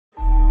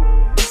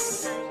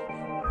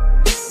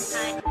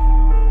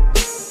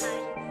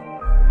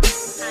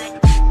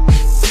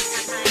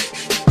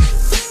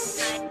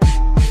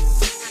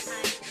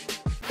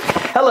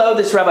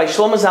this is Rabbi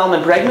Shlomo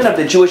Zalman Bregman of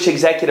the Jewish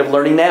Executive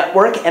Learning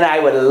Network, and I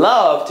would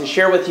love to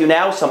share with you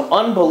now some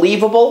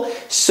unbelievable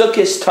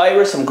Sukkot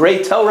Torah, some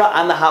great Torah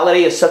on the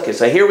holiday of Sukkot.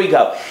 So here we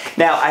go.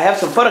 Now, I have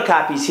some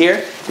photocopies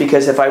here,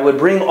 because if I would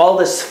bring all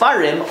the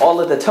Sfarim, all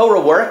of the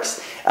Torah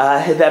works,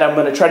 that I'm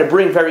going to try to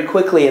bring very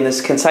quickly in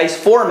this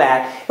concise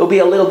format, it'll be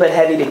a little bit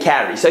heavy to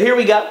carry. So here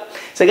we go.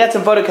 So I got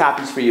some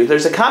photocopies for you.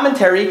 There's a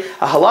commentary,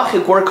 a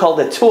halachic work called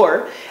the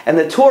Torah, and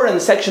the Torah in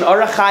the section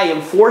Orach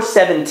Chaim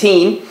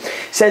 417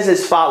 says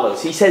as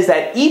follows. He says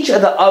that each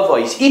of the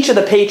avos, each of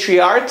the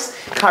patriarchs,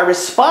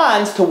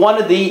 corresponds to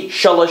one of the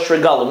Shalosh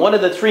Regalim, one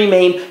of the three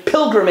main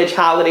pilgrimage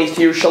holidays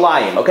to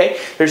Yerushalayim. Okay,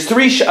 there's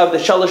three of the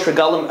Shalosh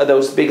Regalim of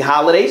those big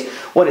holidays.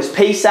 One is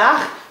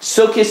Pesach,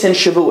 Sukkot, and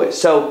Shavuos.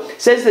 So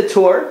says the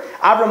Torah,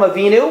 Avram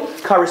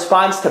Avinu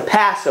corresponds to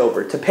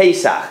Passover, to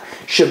Pesach.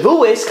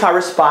 Shavuos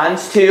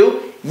corresponds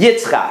to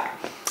Yitzchak.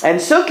 And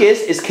Sukkot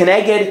is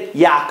Keneged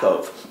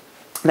Yaakov.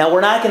 Now,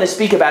 we're not going to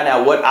speak about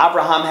now what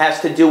Abraham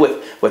has to do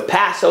with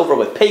Passover,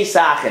 with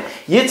Pesach, and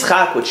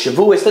Yitzchak, with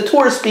Shavuos. The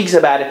Torah speaks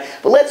about it,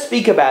 but let's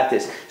speak about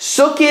this.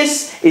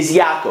 Sukkot is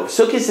Yaakov.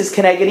 Sukkot is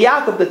Keneged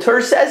Yaakov. The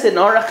Torah says it in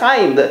Orach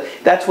Chaim.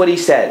 That's what he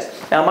says.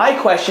 Now, my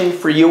question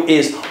for you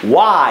is,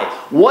 why?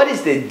 What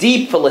is the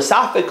deep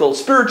philosophical,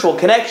 spiritual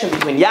connection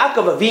between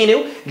Yaakov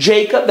Avinu,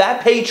 Jacob,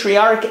 that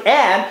patriarch,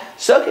 and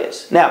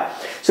Sukkot? Now,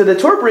 so the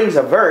Torah brings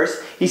a verse.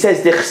 He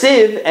says,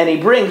 Dichsiv, and he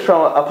brings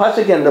from a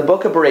pasuk in the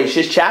book of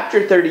Bereshit,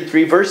 chapter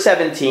 33, verse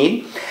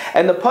 17.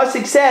 And the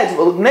pasuk says,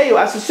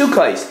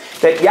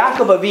 that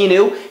Yaakov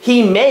Avinu,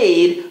 he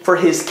made for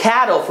his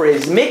cattle, for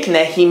his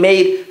mikneh, he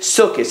made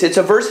sukkahs. It's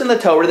a verse in the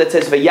Torah that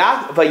says,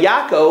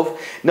 Vayakov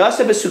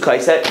nasa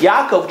b'sukkos, that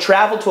Yaakov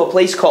traveled to a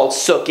place called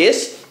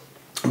Sukkos.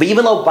 But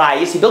even though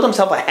bias, he built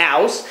himself a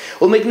house,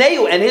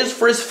 and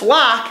for his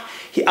flock,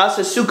 he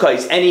asa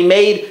sukkos, and he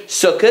made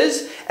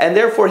sukkahs, and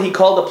therefore he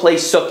called the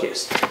place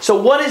Sukkos.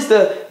 So what is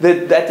at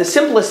the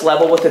simplest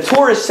level, what the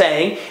Torah is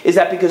saying is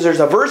that because there's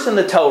a verse in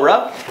the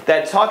Torah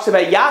that talks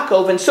about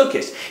Yaakov and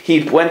Sukkos.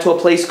 He went to a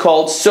place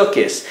called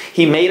Sukkos.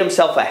 He made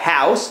himself a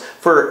house.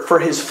 For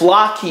his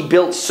flock, he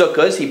built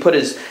sukkahs. He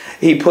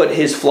put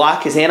his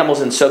flock, his animals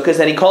in sukkahs,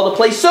 and he called the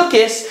place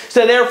Sukkos,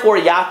 so therefore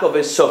Yaakov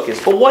is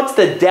Sukkos. But what's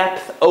the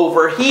depth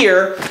over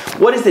here?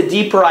 What is the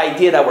deeper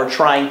idea that we're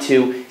trying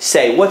to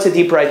say? What's the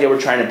deeper idea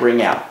we're trying to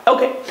bring out?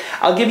 Okay,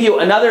 I'll give you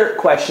another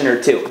question or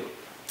two.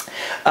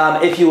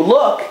 If you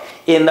look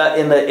in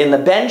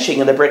the benching,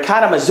 in the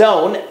Birkat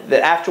Hamazon,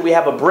 that after we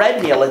have a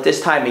bread meal at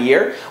this time of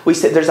year, we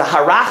say there's a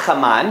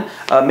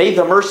Harachaman, may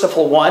the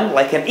merciful one,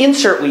 like an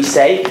insert we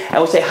say,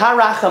 and we say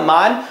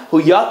Harachaman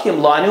hu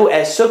yakim lanu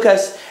as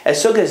sukkos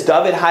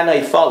David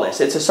hanayfales.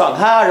 It's a song.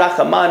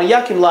 Harachaman hu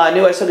yakim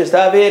lanu as sukkos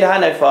David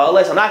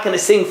hanayfales. I'm not going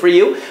to sing for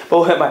you,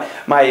 but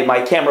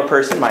my camera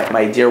person,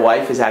 my dear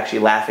wife, is actually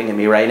laughing at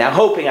me right now,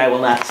 hoping I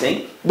will not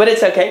sing. But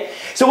it's okay.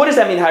 So what does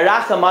that mean?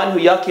 Harachaman hu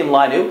yakim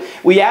lanu.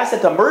 We ask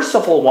that the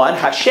merciful one,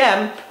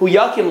 Hashem, hu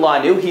yakim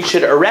lanu, he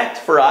should erect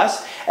for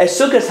us as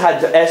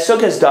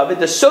sukkos David,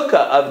 the sukkah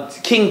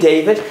of King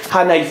David,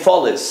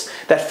 hanayfolis,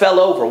 that fell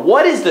over.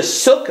 What is the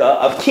sukkah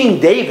of King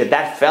David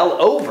that fell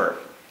over?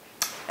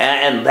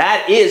 And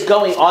that is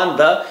going on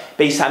the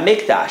Beis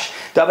HaMikdash.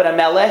 David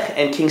HaMelech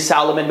and King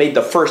Solomon made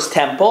the first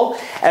temple.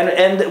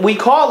 And we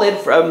call it,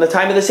 from the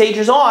time of the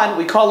sages on,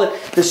 we call it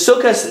the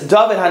Sukkot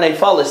David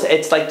HaNefalis.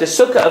 It's like the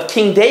Sukkah of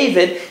King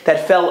David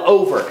that fell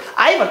over.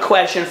 I have a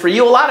question for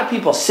you. A lot of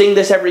people sing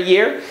this every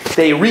year.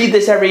 They read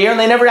this every year, and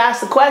they never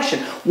ask the question.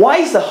 Why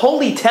is the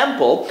Holy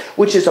Temple,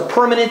 which is a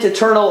permanent,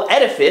 eternal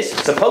edifice,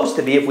 supposed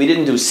to be if we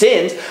didn't do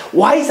sins,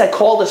 why is that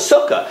called a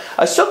Sukkah?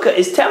 A Sukkah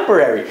is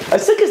temporary. A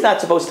Sukkah is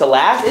not supposed to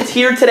last. It's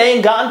here today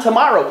and gone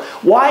tomorrow.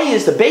 Why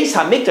is the Beis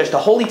HaMikdash, the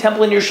Holy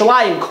Temple in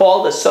Yerushalayim,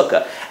 called a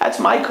Sukkah? That's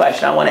my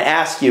question I want to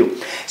ask you.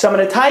 So I'm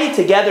going to tie it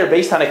together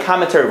based on a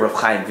commentary of Rav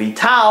Chaim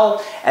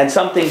Vital and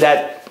something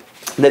that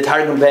the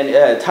Targum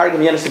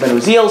Yonasan ben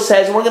Uziel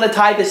says, and we're going to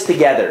tie this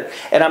together.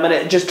 And I'm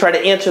going to just try to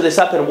answer this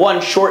up in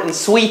one short and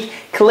sweet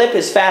clip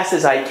as fast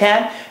as I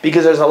can,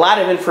 because there's a lot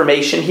of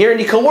information here, and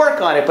you can work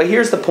on it, but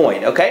here's the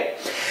point, okay?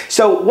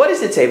 So what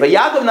does it say?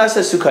 Vayakov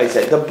nasa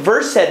sukkos. The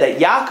verse said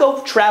that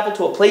Yaakov traveled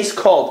to a place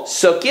called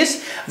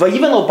Sukkos,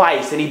 vayivan lo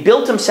bayis, and he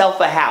built himself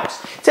a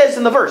house. It says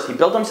in the verse, he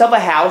built himself a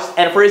house,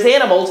 and for his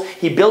animals,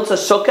 he built a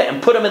sukkah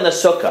and put them in the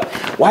sukkah.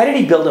 Why did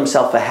he build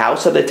himself a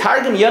house? So the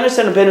Targum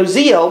Yonasan ben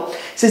Uziel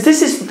says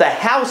this is the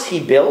house he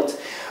built.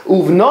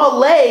 Uvna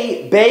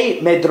le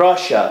be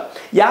medrasha.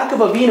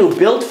 Yaakov Avinu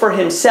built for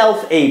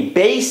himself a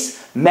base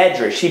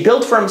medrash. He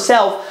built for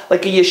himself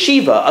like a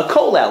yeshiva, a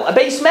kollel, a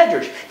base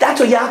medrash. That's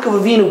what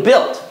Yaakov Avinu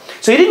built.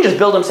 So he didn't just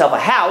build himself a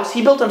house.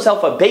 He built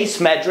himself a base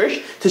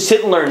medrash to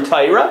sit and learn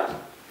Torah.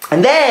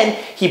 And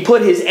then he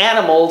put his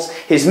animals,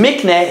 his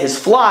mikneh, his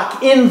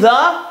flock in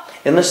the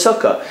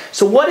sukkah.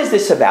 So what is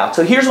this about?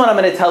 So here's what I'm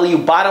going to tell you.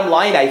 Bottom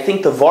line, I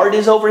think the Vard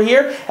is over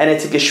here, and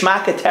it's a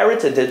Geshmak Torah.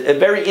 It's a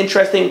very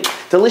interesting,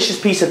 delicious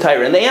piece of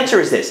Torah. And the answer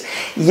is this.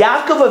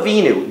 Yaakov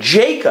Avinu,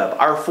 Jacob,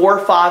 our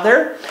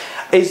forefather,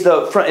 is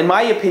in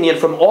my opinion,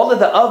 from all of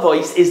the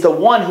avos, is the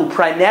one who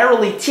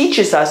primarily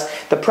teaches us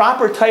the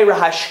proper Torah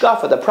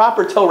hashkafa, the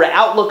proper Torah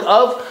outlook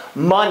of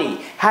money,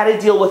 how to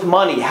deal with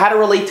money, how to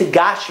relate to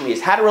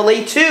gashmis, how to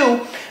relate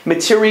to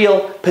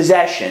material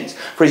possessions.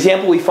 For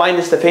example, we find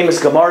this the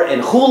famous Gemara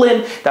in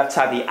Chulin, Daf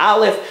Tzadi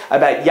Aleph,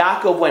 about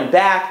Yaakov went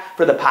back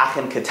for the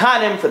pachin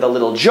katanim, for the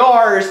little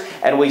jars,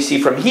 and we see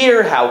from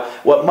here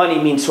what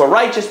money means to a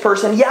righteous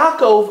person.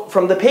 Yaakov,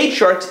 from the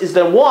patriarchs, is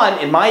the one,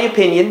 in my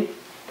opinion,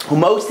 who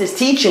most is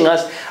teaching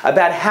us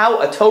about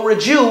how a Torah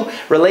Jew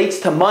relates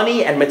to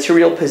money and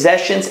material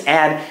possessions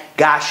and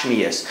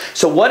Gashmias.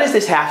 So what does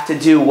this have to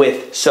do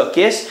with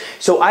Sukkot?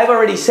 So I've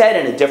already said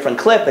in a different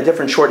clip, a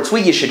different short and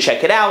sweet, you should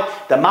check it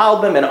out. The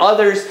Malbim and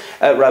others,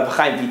 Rabbi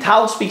Chaim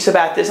Vital speaks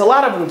about this. A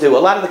lot of them do. A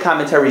lot of the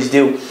commentaries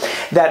do.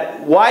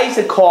 That why is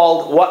it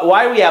called,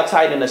 why are we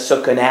outside in a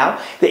Sukkah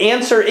now? The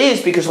answer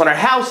is because when our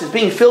house is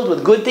being filled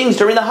with good things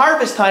during the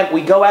harvest time,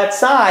 we go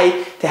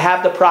outside to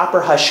have the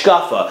proper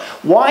hashkafa.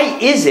 Why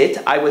is it,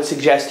 I would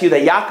suggest to you,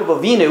 that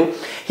Yaakov Avinu,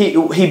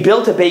 he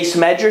built a base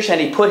medrash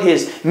and he put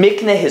his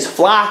mikneh, his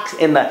flocks,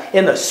 in the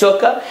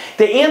sukkah?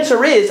 The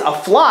answer is a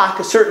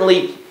flock,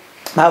 certainly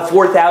about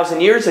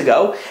 4,000 years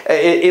ago,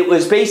 it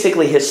was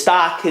basically his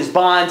stock, his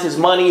bonds, his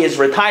money, his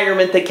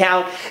retirement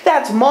account.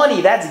 That's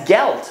money, that's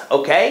geld,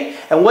 okay?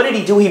 And what did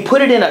he do? He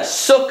put it in a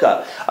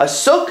sukkah. A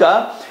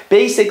sukkah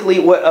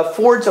basically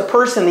affords a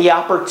person the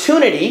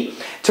opportunity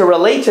to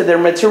relate to their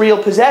material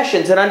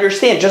possessions and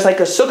understand, just like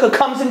a sukkah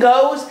comes and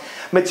goes,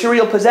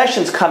 material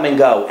possessions come and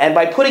go. And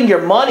by putting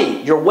your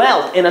money, your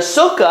wealth, in a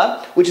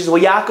sukkah, which is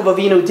what Yaakov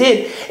Avinu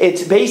did,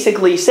 it's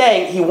basically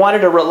saying he wanted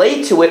to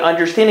relate to it,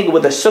 understanding it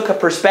with a sukkah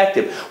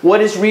perspective. What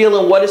is real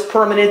and what is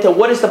permanent and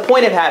what is the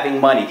point of having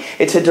money?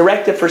 It's a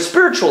directive for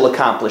spiritual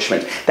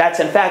accomplishment. That's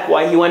in fact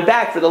why he went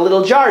back for the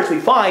little jars we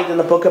find in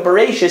the book of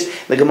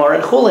Bereshis, the Gemara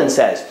in Chulin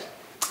says.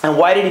 And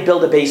why did he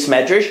build a base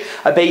medrash?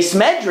 A base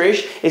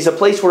medrash is a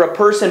place where a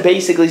person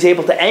basically is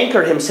able to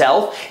anchor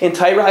himself in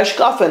Torah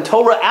hashkafa and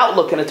Torah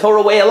outlook and a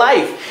Torah way of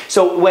life.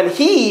 So when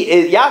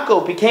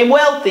Yaakov became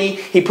wealthy,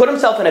 he put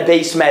himself in a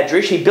base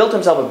medrash. He built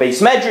himself a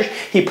base medrash.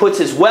 He puts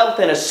his wealth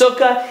in a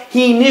sukkah.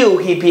 He knew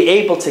he'd be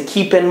able to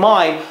keep in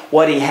mind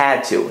what he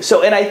had to.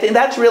 So, and I think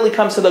that really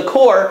comes to the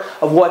core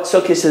of what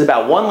Sukkot is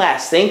about. One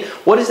last thing.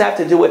 What does that have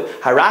to do with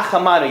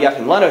Harachamanu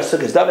Yakim Lano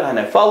Sukkot David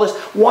Hanefalis?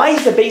 Why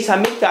is the Beis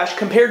Hamikdash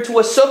compared to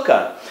a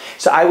sukkah?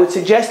 So I would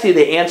suggest to you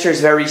the answer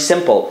is very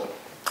simple.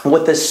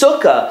 What the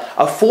sukkah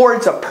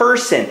affords a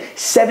person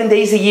 7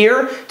 days a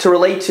year to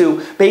relate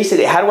to,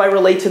 basically, how do I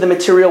relate to the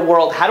material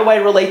world? How do I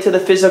relate to the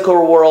physical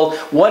world?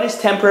 What is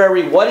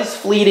temporary? What is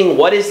fleeting?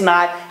 What is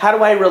not? How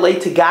do I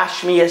relate to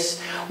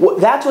Gashmias?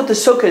 That's what the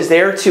sukkah is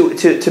there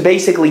to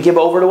basically give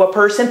over to a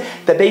person.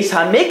 The Beis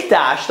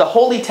Hamikdash, the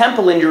holy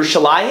temple in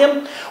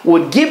Yerushalayim,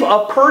 would give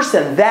a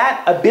person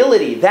that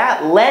ability,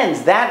 that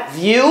lens, that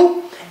view,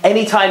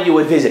 anytime you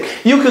would visit.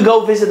 You could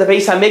go visit the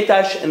Beis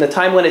HaMikdash in the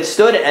time when it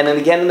stood, and then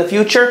again in the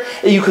future.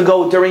 You could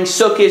go during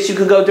Sukkot, you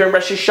could go during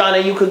Rosh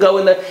Hashanah, you could go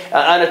on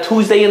a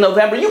Tuesday in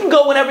November. You can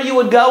go whenever you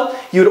would go.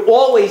 You'd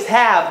always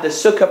have the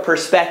Sukkah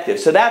perspective.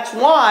 So that's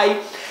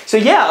why, so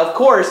yeah, of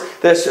course,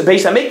 the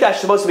Beis HaMikdash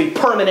is supposed to be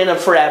permanent and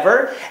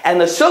forever,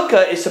 and the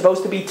Sukkah is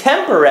supposed to be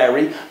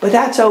temporary, but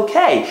that's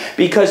okay,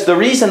 because the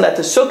reason that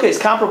the Sukkah is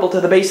comparable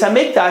to the Beis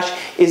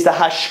HaMikdash is the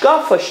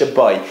Hashkafa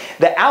Shabai,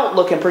 the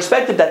outlook and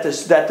perspective that the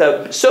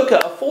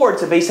Sukkah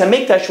affords. The Beis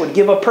HaMikdash would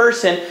give a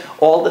person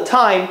all the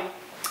time.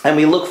 And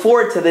we look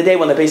forward to the day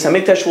when the Beis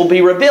HaMikdash will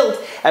be rebuilt,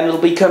 and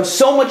it'll become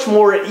so much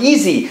more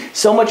easy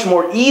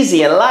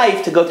in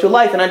life to go through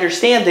life and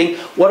understanding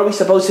what are we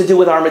supposed to do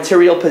with our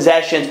material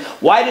possessions,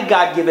 why did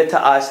God give it to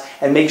us,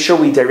 and make sure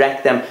we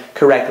direct them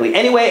correctly.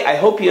 Anyway, I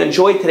hope you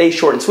enjoyed today's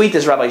short and sweet.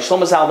 This is Rabbi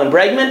Shlomo Zalman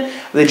Bregman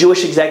of the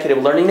Jewish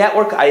Executive Learning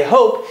Network. I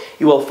hope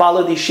you will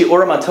follow these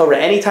shiurim on Torah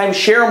anytime.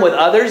 Share them with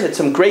others. It's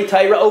some great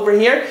Torah over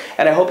here.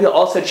 And I hope you'll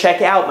also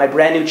check out my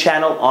brand new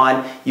channel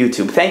on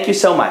YouTube. Thank you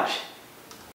so much.